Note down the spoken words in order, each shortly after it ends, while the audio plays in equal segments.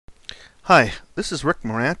Hi, this is Rick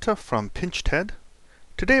Maranta from Pinched Head.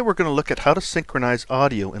 Today we're going to look at how to synchronize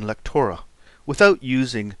audio in Lectora without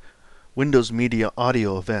using Windows Media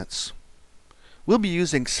audio events. We'll be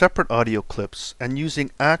using separate audio clips and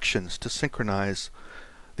using actions to synchronize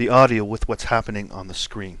the audio with what's happening on the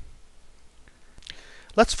screen.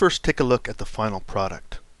 Let's first take a look at the final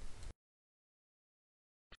product.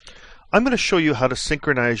 I'm going to show you how to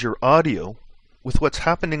synchronize your audio with what's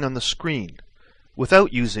happening on the screen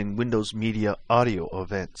without using Windows Media audio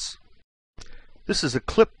events. This is a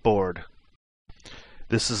clipboard.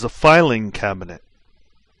 This is a filing cabinet.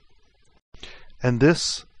 And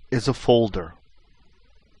this is a folder.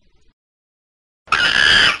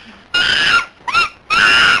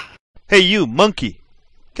 Hey you, monkey!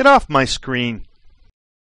 Get off my screen!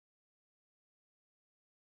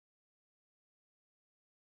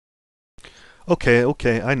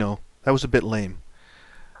 Okay, I know. That was a bit lame.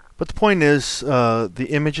 But the point is, the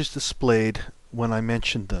images displayed when I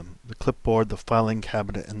mentioned them, the clipboard, the filing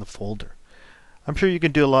cabinet, and the folder. I'm sure you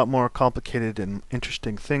can do a lot more complicated and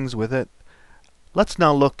interesting things with it. Let's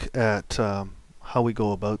now look at how we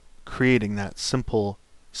go about creating that simple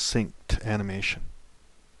synced animation.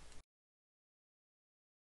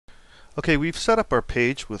 Okay, we've set up our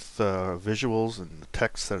page with visuals and the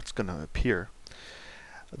text that's going to appear.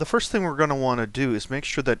 The first thing we're going to want to do is make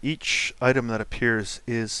sure that each item that appears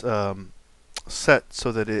is set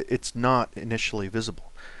so that it's not initially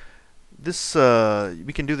visible. This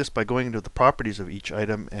we can do this by going into the properties of each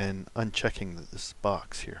item and unchecking this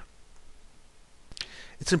box here.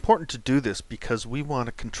 It's important to do this because we want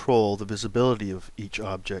to control the visibility of each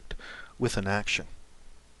object with an action.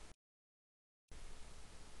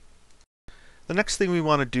 The next thing we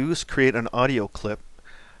want to do is create an audio clip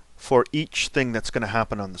for each thing that's going to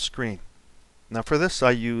happen on the screen. Now for this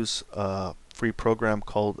I use a free program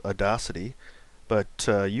called Audacity, but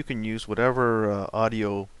you can use whatever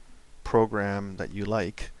audio program that you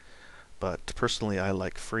like, but personally I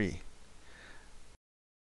like free.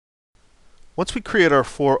 Once we create our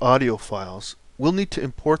 4 audio files, we'll need to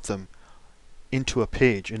import them into a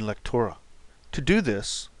page in Lectora. To do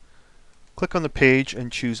this, click on the page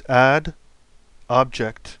and choose Add,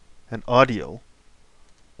 Object, and Audio.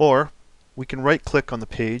 Or we can right-click on the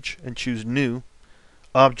page and choose New,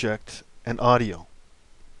 Object, and Audio.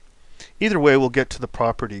 Either way, we'll get to the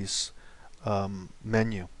Properties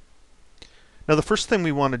menu. Now the first thing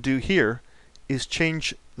we want to do here is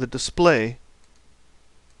change the display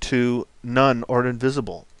to None or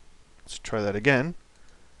Invisible. Let's try that again.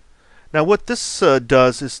 Now what this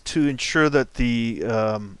does is to ensure that the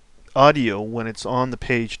audio, when it's on the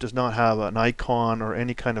page, does not have an icon or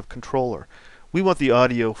any kind of controller. We want the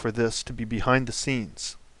audio for this to be behind the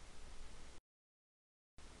scenes.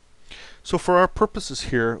 So for our purposes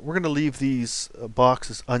here, we're going to leave these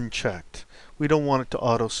boxes unchecked. We don't want it to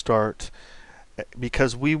auto start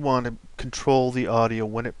because we want to control the audio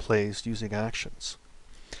when it plays using actions.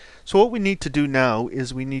 So what we need to do now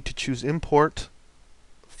is we need to choose Import,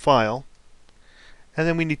 File, and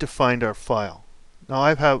then we need to find our file. Now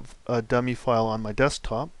I have a dummy file on my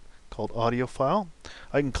desktop called Audio File.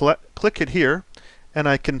 I can click it here and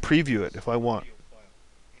I can preview it if I want.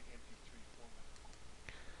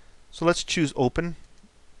 So let's choose Open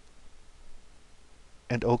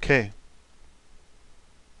and OK.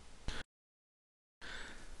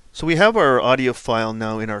 So we have our audio file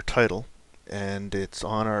now in our title and it's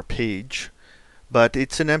on our page, but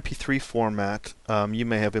it's in MP3 format. You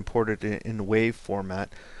may have imported it in WAV format,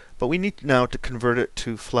 but we need now to convert it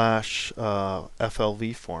to Flash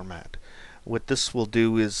FLV format. What this will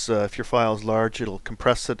do is, if your file is large, it'll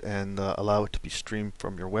compress it and allow it to be streamed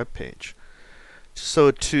from your web page.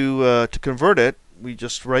 So to convert it, we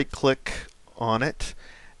just right-click on it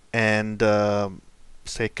and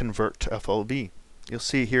say Convert to FLV. You'll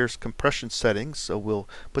see here's compression settings, so we'll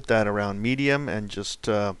put that around medium and just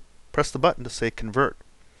press the button to say Convert.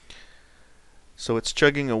 So it's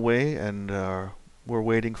chugging away and we're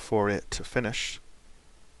waiting for it to finish.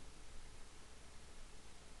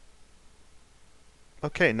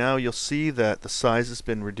 Okay, now you'll see that the size has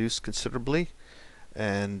been reduced considerably,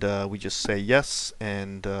 and we just say yes,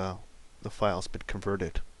 and the file's been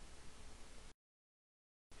converted.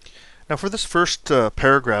 Now for this first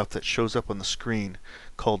paragraph that shows up on the screen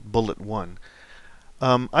called Bullet 1,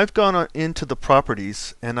 I've gone into the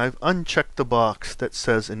properties and I've unchecked the box that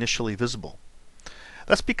says Initially Visible.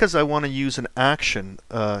 That's because I want to use an action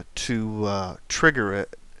to trigger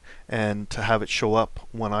it and to have it show up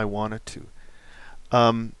when I want it to.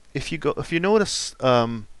 If you notice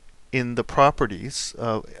in the properties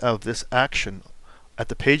of this action at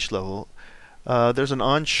the page level, there's an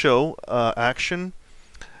on show action.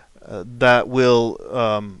 that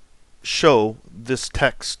will show this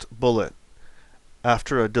text bullet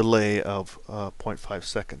after a delay of 0.5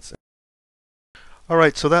 seconds.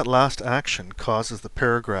 Alright, so that last action causes the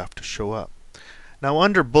paragraph to show up. Now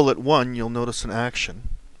under bullet 1 you'll notice an action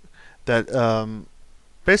that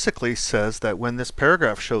basically says that when this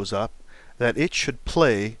paragraph shows up that it should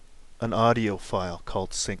play an audio file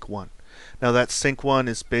called sync1. Now that sync1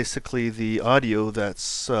 is basically the audio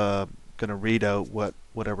that's going to read out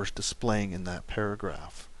whatever's displaying in that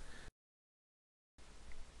paragraph.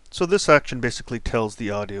 So this action basically tells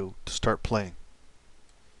the audio to start playing.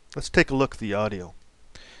 Let's take a look at the audio.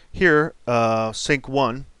 Here,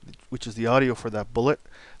 sync1, which is the audio for that bullet,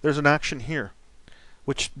 there's an action here,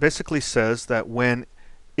 which basically says that when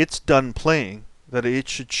it's done playing, that it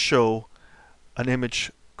should show an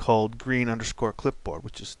image called green_clipboard,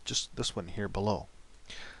 which is just this one here below.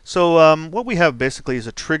 So what we have basically is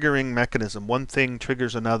a triggering mechanism. One thing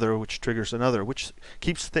triggers another, which triggers another, which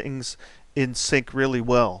keeps things in sync really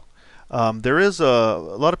well. There is a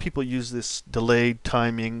lot of people use this delayed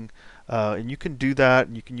timing, and you can do that,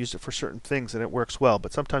 and you can use it for certain things, and it works well.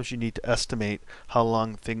 But sometimes you need to estimate how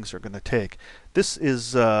long things are going to take. This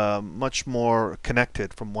is much more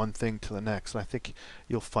connected from one thing to the next, and I think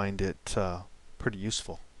you'll find it pretty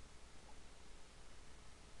useful.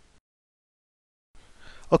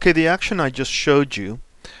 Okay, the action I just showed you,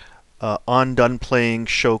 on done playing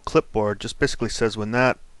show clipboard, just basically says when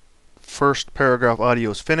that first paragraph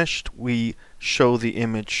audio is finished, we show the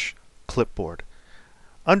image clipboard.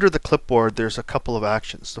 Under the clipboard there's a couple of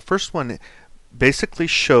actions. The first one basically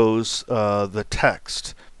shows the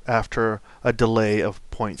text after a delay of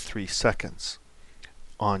 0.3 seconds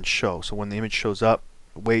on show. So when the image shows up,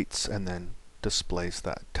 it waits and then displays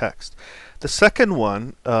that text. The second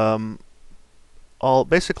one, all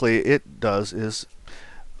basically it does is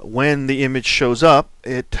when the image shows up,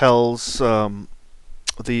 it tells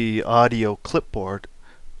the audio clipboard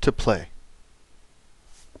to play.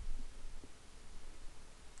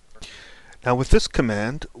 Now with this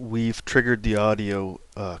command we've triggered the audio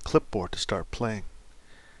clipboard to start playing.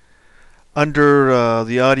 Under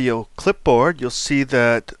the audio clipboard you'll see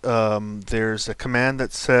that there's a command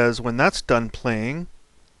that says when that's done playing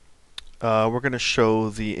we're going to show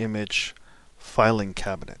the image filing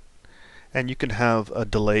cabinet. And you can have a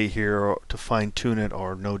delay here to fine-tune it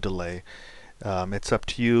or no delay. It's up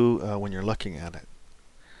to you when you're looking at it.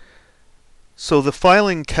 So the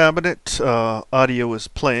filing cabinet audio is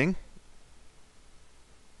playing.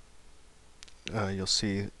 You'll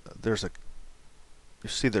see there's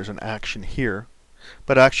an action here,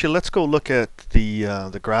 but actually let's go look at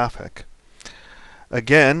the graphic.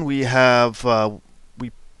 Again, we have a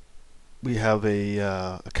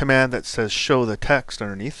command that says show the text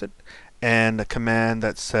underneath it, and a command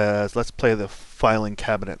that says let's play the filing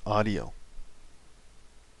cabinet audio.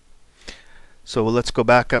 So let's go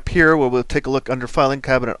back up here where we'll take a look under filing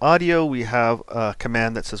cabinet audio. We have a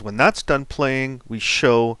command that says when that's done playing we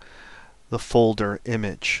show the folder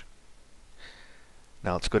image.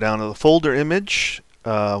 Now let's go down to the folder image.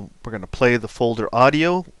 We're going to play the folder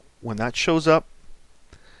audio when that shows up,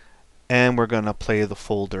 and we're going to play the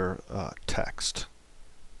folder text.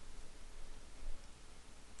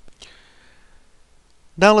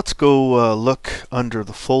 Now let's go look under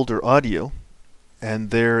the folder audio,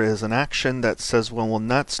 and there is an action that says well, when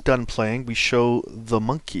that's done playing we show the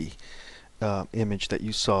monkey image that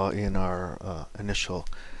you saw in our initial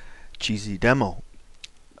cheesy demo.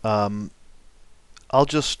 I'll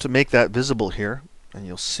just make that visible here, and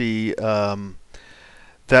you'll see that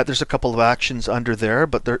there's a couple of actions under there,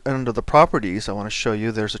 but under the properties I want to show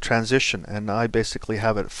you there's a transition, and I basically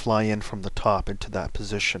have it fly in from the top into that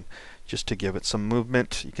position just to give it some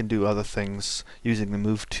movement. You can do other things using the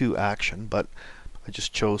move to action, but I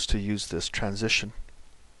just chose to use this transition.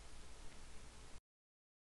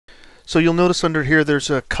 So you'll notice under here there's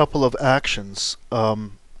a couple of actions.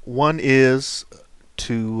 One is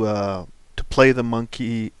to play the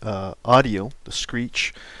monkey audio, the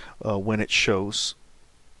screech, when it shows.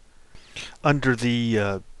 Under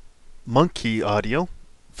the monkey audio,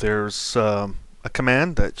 there's a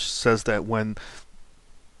command that says that when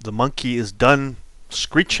the monkey is done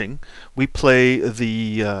screeching, we play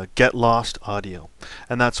the get lost audio,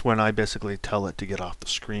 and that's when I basically tell it to get off the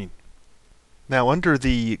screen. Now under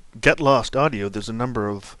the get lost audio there's a number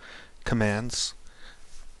of commands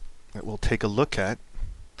that we'll take a look at.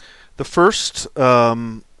 The first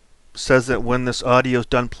says that when this audio is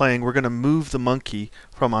done playing we're going to move the monkey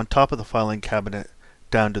from on top of the filing cabinet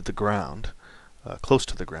down to the ground, close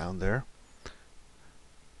to the ground there.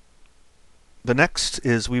 The next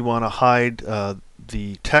is we want to hide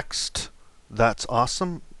the text "That's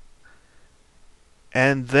awesome"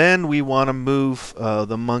 And then we want to move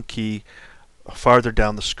the monkey farther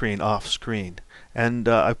down the screen, off screen. And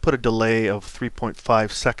I put a delay of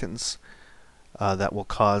 3.5 seconds that will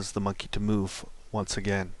cause the monkey to move once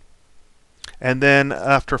again. And then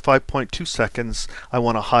after 5.2 seconds, I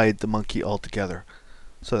want to hide the monkey altogether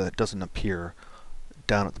so that it doesn't appear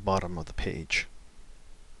down at the bottom of the page.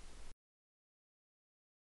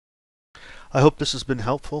 I hope this has been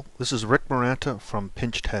helpful. This is Rick Maranta from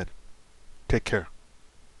Pinched Head. Take care.